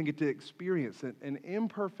they even get to experience an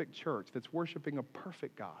imperfect church that's worshiping a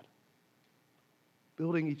perfect God,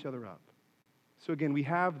 building each other up. So again, we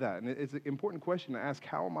have that, and it's an important question to ask: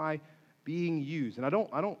 how am I being used? And I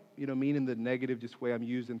don't mean in the negative just way I'm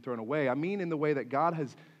used and thrown away. I mean in the way that God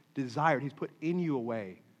has desired. He's put in you a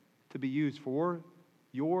way to be used for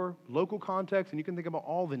your local context, and you can think about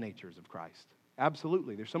all the natures of Christ.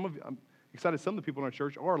 Absolutely. There's I'm excited some of the people in our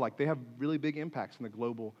church are like, they have really big impacts in the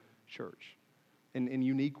global church in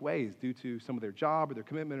unique ways due to some of their job or their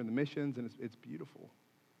commitment or the missions, and it's beautiful.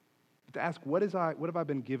 But to ask, what have I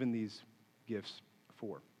been given these gifts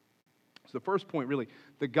for? So the first point, really,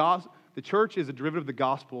 the church is a derivative of the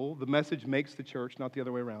gospel. The message makes the church, not the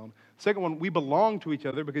other way around. Second one, we belong to each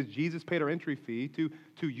other because Jesus paid our entry fee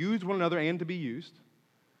to use one another and to be used.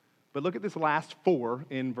 But look at this last 4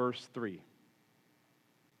 in verse 3.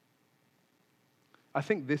 I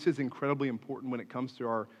think this is incredibly important when it comes to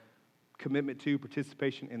our commitment to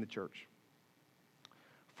participation in the church.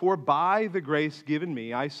 For by the grace given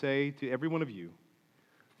me, I say to every one of you,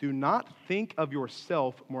 do not think of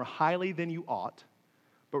yourself more highly than you ought,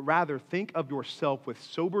 but rather think of yourself with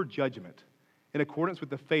sober judgment in accordance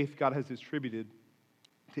with the faith God has distributed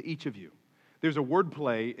to each of you. There's a word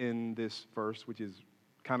play in this verse, which is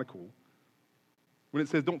kind of cool. When it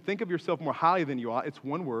says, don't think of yourself more highly than you ought, it's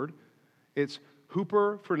one word. It's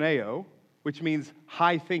huperphroneo, which means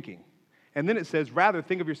high thinking. And then it says, rather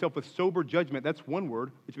think of yourself with sober judgment. That's one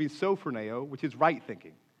word, which means sophroneo, which is right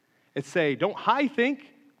thinking. It's say, don't high think,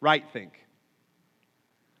 right think.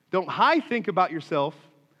 Don't high think about yourself,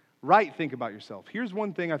 right think about yourself. Here's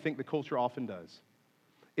one thing I think the culture often does.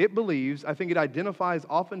 It believes, I think it identifies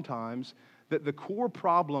oftentimes, that the core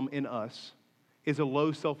problem in us is a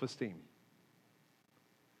low self-esteem.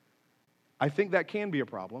 I think that can be a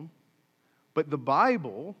problem, but the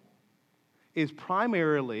Bible is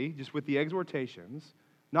primarily, just with the exhortations,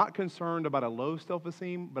 not concerned about a low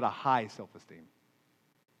self-esteem, but a high self-esteem.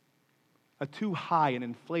 A too high and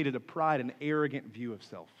inflated, a pride and arrogant view of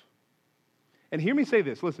self. And hear me say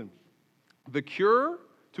this, listen, the cure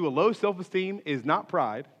to a low self-esteem is not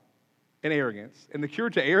pride and arrogance, and the cure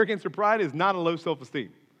to arrogance or pride is not a low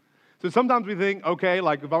self-esteem. So sometimes we think, okay,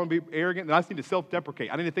 like if I'm going to be arrogant, then I just need to self-deprecate.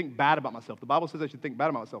 I need to think bad about myself. The Bible says I should think bad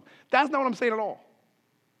about myself. That's not what I'm saying at all.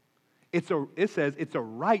 It says it's a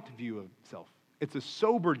right view of self. It's a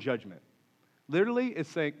sober judgment. Literally, it's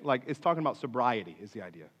saying, like, it's talking about sobriety is the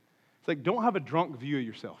idea. It's like, don't have a drunk view of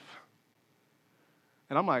yourself.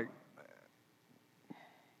 And I'm like,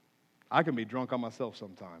 I can be drunk on myself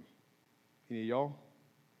sometime. Any of y'all?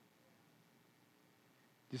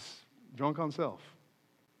 Just drunk on self.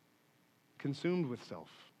 Consumed with self.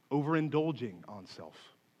 Overindulging on self.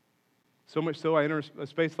 So much so I enter a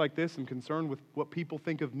space like this and concerned with what people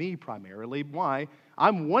think of me primarily. Why?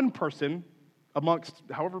 I'm one person amongst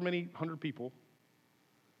however many 100 people.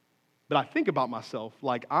 But I think about myself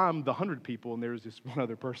like I'm the 100 people and there's just one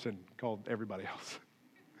other person called everybody else.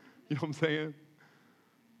 You know what I'm saying?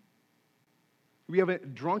 We have a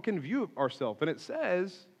drunken view of ourselves. And it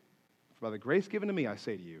says, by the grace given to me, I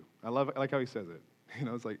say to you. I like how he says it. You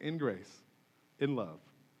know, it's like in grace, in love.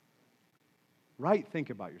 Right, think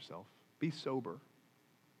about yourself. Be sober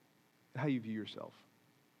in how you view yourself.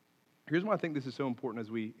 Here's why I think this is so important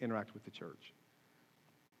as we interact with the church.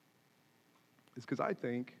 It's because I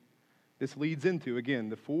think this leads into, again,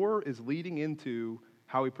 the 4 is leading into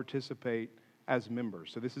how we participate as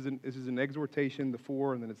members. So this is an exhortation, the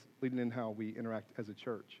 4, and then it's leading in how we interact as a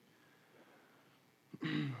church.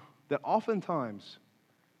 that oftentimes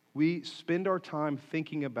we spend our time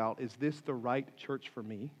thinking about, is this the right church for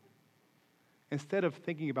me? Instead of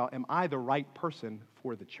thinking about, am I the right person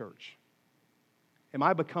for the church? Am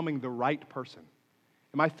I becoming the right person?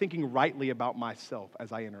 Am I thinking rightly about myself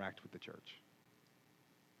as I interact with the church?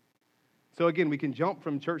 So again, we can jump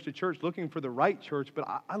from church to church looking for the right church, but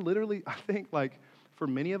I think like for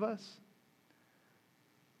many of us,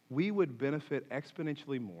 we would benefit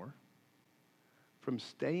exponentially more from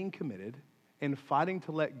staying committed and fighting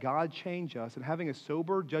to let God change us and having a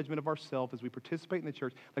sober judgment of ourselves as we participate in the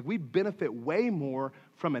church. Like we benefit way more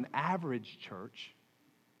from an average church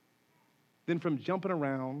than from jumping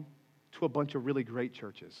around to a bunch of really great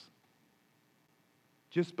churches.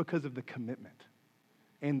 Just because of the commitment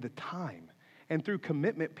and the time. And through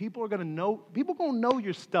commitment, people are going to know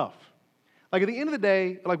your stuff. Like at the end of the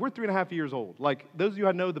day, like we're 3.5 years old. Like those of you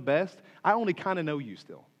I know the best, I only kind of know you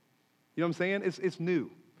still. You know what I'm saying? It's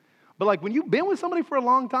new. But like when you've been with somebody for a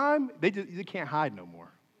long time, they can't hide no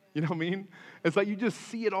more. You know what I mean? It's like you just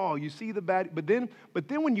see it all. You see the bad, but then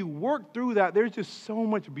when you work through that, there's just so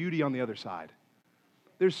much beauty on the other side.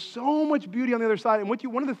 There's so much beauty on the other side. And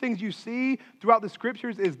one of the things you see throughout the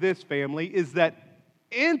scriptures is this, family, is that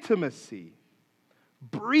intimacy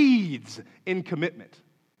breeds in commitment.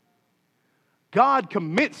 God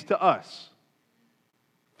commits to us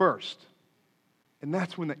first. And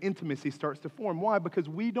that's when the intimacy starts to form. Why? Because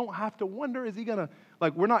we don't have to wonder, is he going to,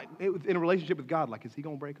 like, we're not in a relationship with God. Like, is he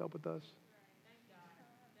going to break up with us?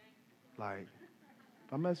 Like,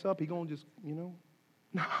 if I mess up, he going to just,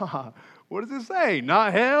 Nah. What does it say?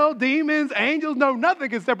 Not hell, demons, angels. No, nothing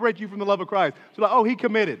can separate you from the love of Christ. So like, oh, he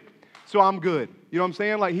committed. So I'm good. You know what I'm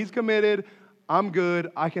saying? Like, he's committed. I'm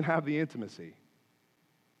good. I can have the intimacy.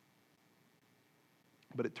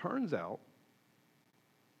 But it turns out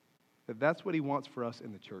that that's what he wants for us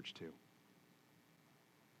in the church too.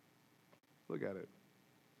 Look at it.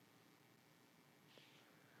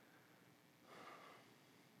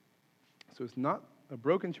 So it's not, a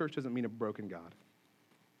broken church doesn't mean a broken God.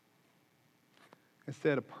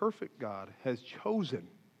 Instead, a perfect God has chosen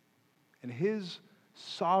in his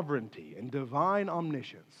sovereignty and divine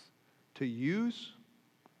omniscience to use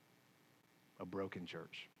a broken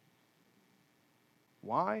church.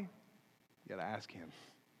 Why? You got to ask him.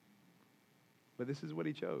 But this is what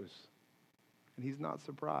he chose. And he's not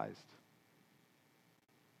surprised.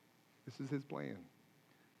 This is his plan.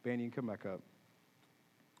 Van, you can come back up.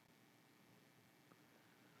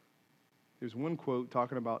 There's one quote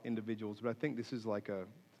talking about individuals, but I think this is I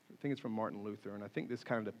think it's from Martin Luther, and I think this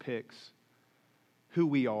kind of depicts who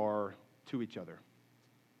we are to each other.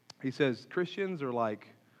 He says, Christians are like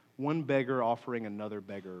one beggar offering another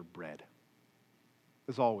beggar bread.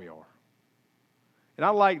 That's all we are. And I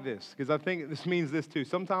like this, because I think this means this too.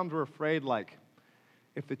 Sometimes we're afraid, like,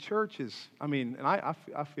 if the church is, and I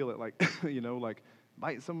feel it like, like,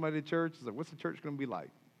 invite somebody to church, it's like, what's the church going to be like?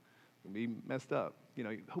 It's going to be messed up.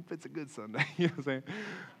 Hope it's a good Sunday. You know what I'm saying?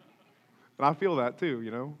 And I feel that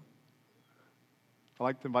too, I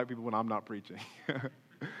like to invite people when I'm not preaching.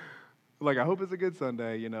 Like, I hope it's a good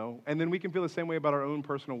Sunday, And then we can feel the same way about our own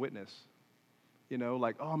personal witness.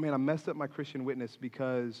 Like, oh man, I messed up my Christian witness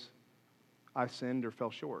because I sinned or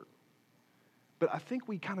fell short. But I think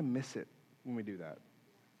we kind of miss it when we do that.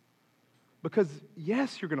 Because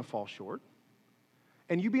yes, you're going to fall short.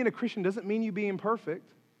 And you being a Christian doesn't mean you being perfect.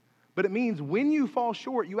 But it means when you fall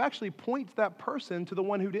short, you actually point that person to the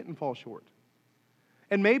one who didn't fall short.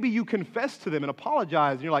 And maybe you confess to them and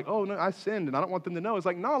apologize. And you're like, oh, no, I sinned and I don't want them to know. It's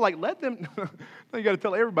like, no, like let them, you got to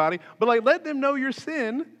tell everybody. But like let them know your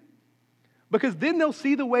sin. Because then they'll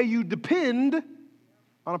see the way you depend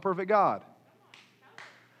on a perfect God.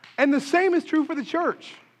 And the same is true for the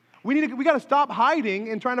church. We got to stop hiding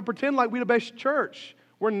and trying to pretend like we're the best church.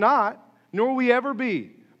 We're not, nor will we ever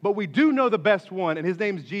be. But we do know the best one, and his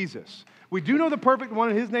name's Jesus. We do know the perfect one,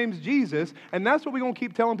 and his name's Jesus, and that's what we're going to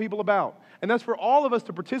keep telling people about. And that's for all of us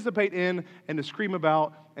to participate in and to scream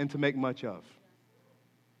about and to make much of.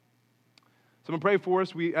 So I'm going to pray for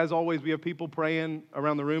us. As always, we have people praying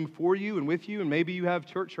around the room for you and with you, and maybe you have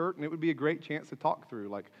church hurt, and it would be a great chance to talk through.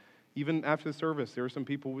 Like, even after the service, there were some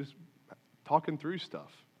people who was talking through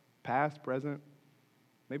stuff, past, present.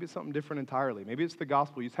 Maybe it's something different entirely. Maybe it's the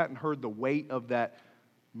gospel. You just hadn't heard the weight of that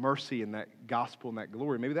mercy and that gospel and that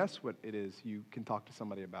glory. Maybe that's what it is you can talk to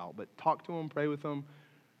somebody about. But talk to them, pray with them.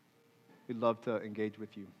 We'd love to engage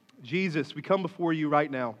with you. Jesus, we come before you right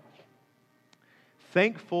now,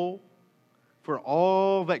 thankful for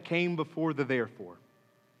all that came before the therefore.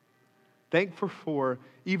 Thankful for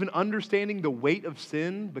even understanding the weight of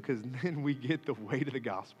sin, because then we get the weight of the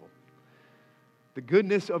gospel. the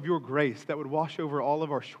goodness of your grace that would wash over all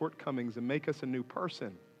of our shortcomings and make us a new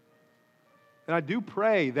person. And I do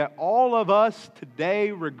pray that all of us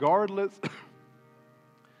today, regardless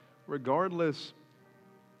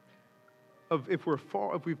of if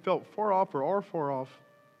we felt far off or are far off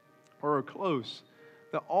or are close,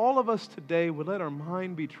 that all of us today would let our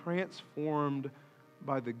mind be transformed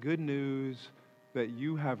by the good news that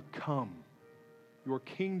you have come. Your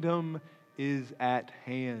kingdom is at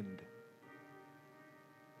hand.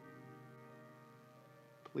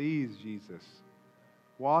 Please, Jesus,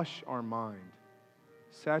 wash our mind,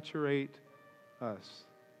 saturate us,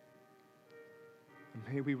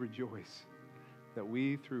 and may we rejoice that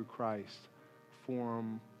we, through Christ,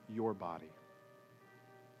 form your body.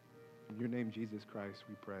 In your name, Jesus Christ,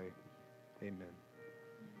 we pray. Amen.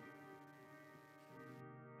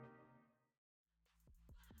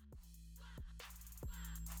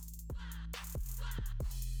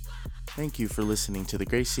 Thank you for listening to the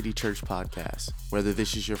Grace City Church podcast. Whether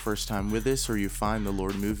this is your first time with us or you find the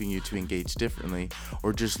Lord moving you to engage differently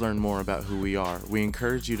or just learn more about who we are, we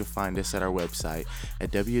encourage you to find us at our website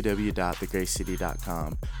at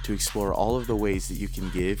www.thegracecity.com to explore all of the ways that you can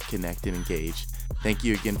give, connect, and engage. Thank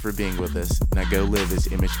you again for being with us. Now go live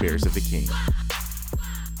as image bearers of the King.